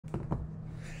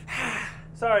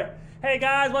Sorry. Hey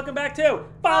guys, welcome back to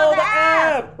Follow the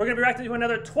App. We're gonna be reacting to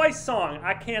another Twice song,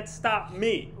 "I Can't Stop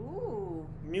Me." Ooh.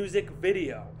 Music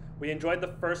video. We enjoyed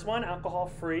the first one, alcohol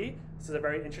free. This is a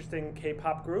very interesting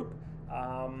K-pop group.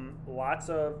 Lots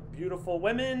of beautiful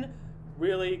women,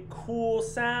 really cool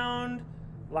sound,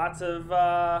 lots of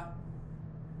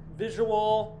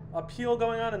visual appeal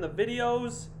going on in the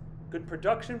videos, good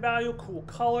production value, cool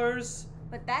colors.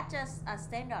 But that's just a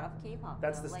standard of K-pop.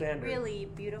 That's the standard. Really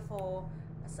beautiful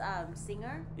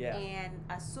singer, yeah, and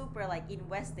a super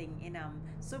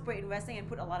investing and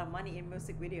put a lot of money in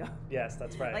music video. Yes,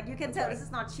 that's right. Like you can tell this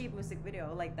is not cheap music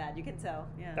video like that. You can tell.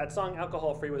 Yeah. That song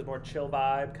 "Alcohol Free" was more chill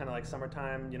vibe, kind of like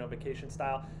summertime, vacation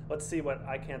style. Let's see what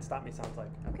 "I Can't Stop Me" sounds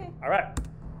like. Okay. All right.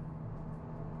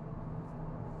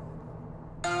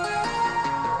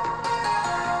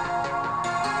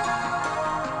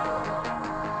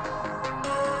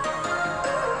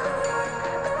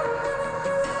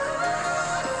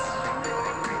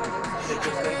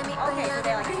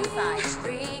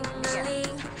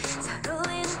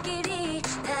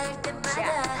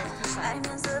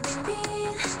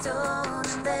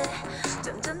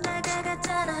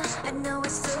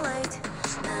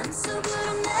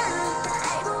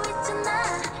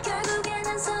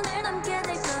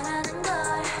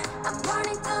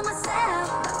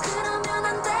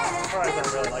 Okay,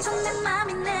 so they're like two sides.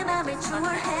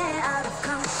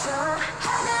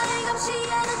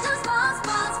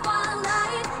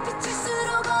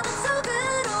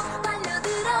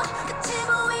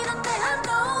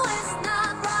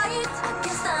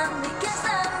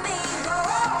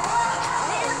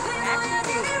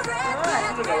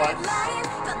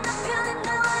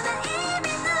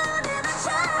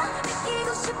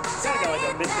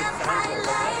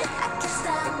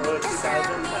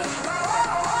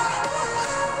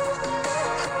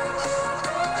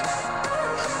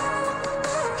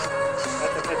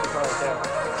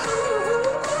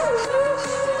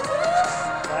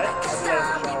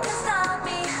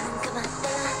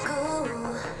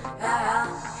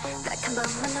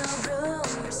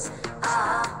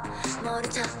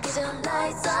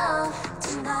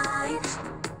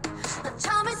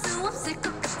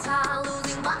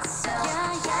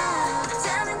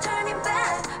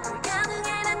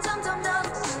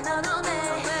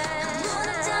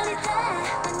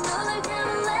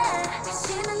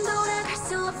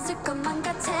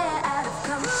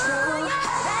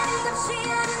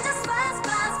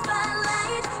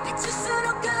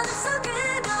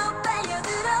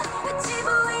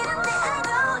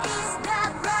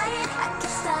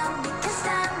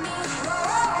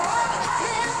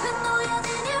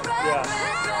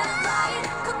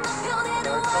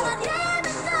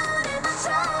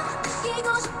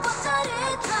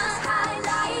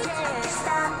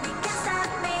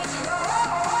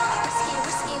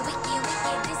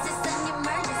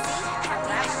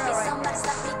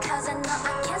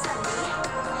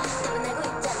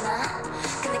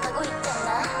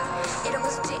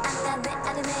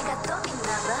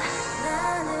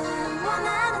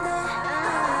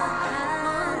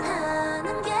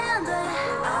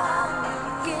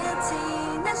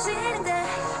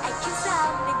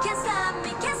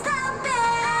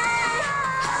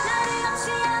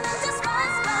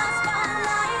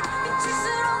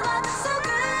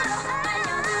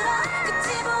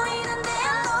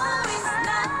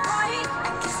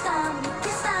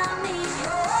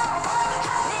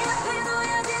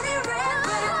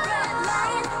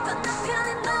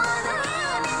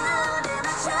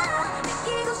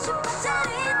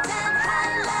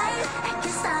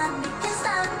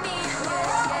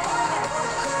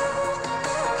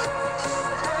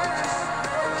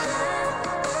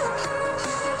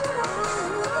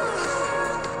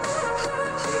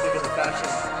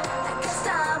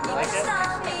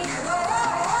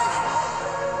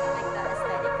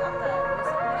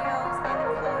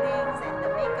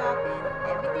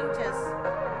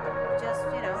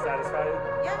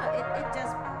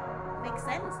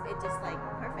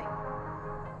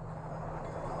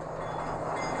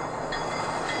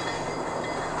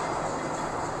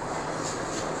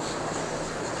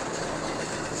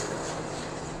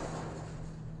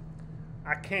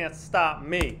 "I Can't Stop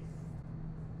Me."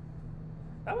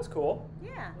 That was cool.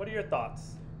 Yeah. What are your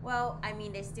thoughts? Well, I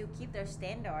mean, they still keep their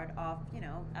standard of,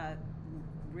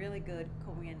 really good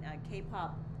Korean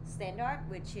K-pop standard,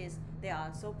 which is they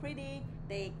are so pretty,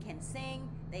 they can sing,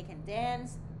 they can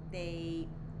dance, a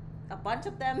bunch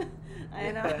of them,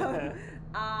 I know.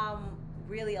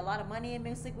 Really a lot of money in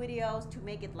music videos to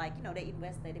make it like, they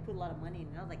put a lot of money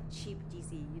in, like cheap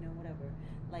GC, whatever.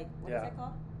 Like, what is that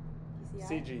called?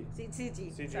 CG.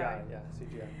 CG. CGI, Sorry. yeah,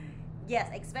 CGI. yes,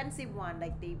 expensive one.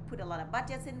 Like they put a lot of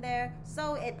budgets in there,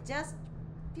 so it just,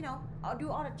 I'll do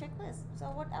all the checklists. So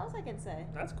what else I can say?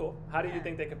 That's cool. How do you Yeah.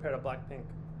 think they compare to Blackpink?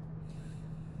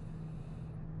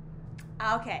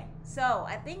 Okay, so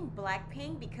I think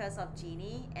Blackpink, because of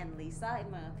Genie and Lisa, in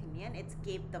my opinion, it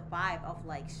gave the vibe of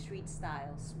like street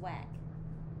style swag.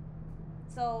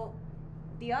 So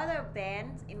the other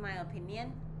bands, in my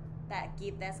opinion, that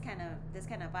give this kind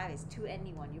of vibe is To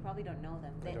Anyone. You probably don't know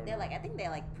them. I don't They're know. like, I think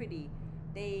they're like pretty.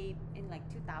 They in like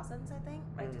 2000s, I think,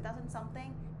 right, 2000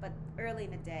 something, but early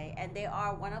in the day, and they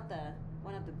are one of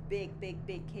the big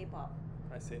K-pop.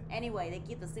 I see. Anyway, they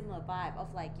give the similar vibe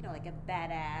of like like a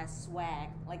badass swag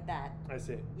like that. I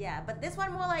see. Yeah, but this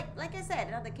one more like I said,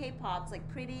 the K-pop's like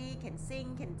pretty, can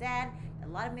sing, can dance. A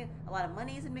lot of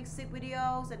money is in music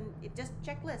videos, and it just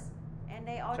checklists, and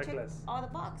they all check Checklists. all the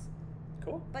box.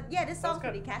 Cool. But yeah, this Sounds song's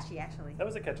good. pretty catchy actually. That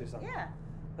was a catchy song. Yeah.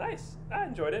 Nice. I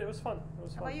enjoyed it. It was fun. It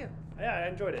was How fun. about you? Yeah, I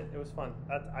enjoyed it. It was fun.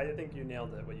 I think you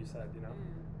nailed it. What you said.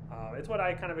 It's what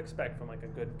I kind of expect from like a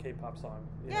good K-pop song.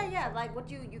 you know? Yeah, like what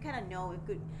you kind of know it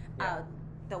could, Yeah.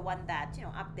 the one that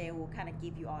up there will kind of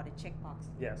give you all the checkbox.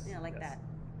 Yes. Like yes. that.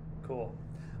 Cool.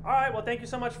 All right. Well, thank you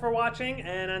so much for watching,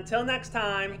 and until next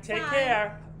time, Next take time.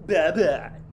 care. Bye bye.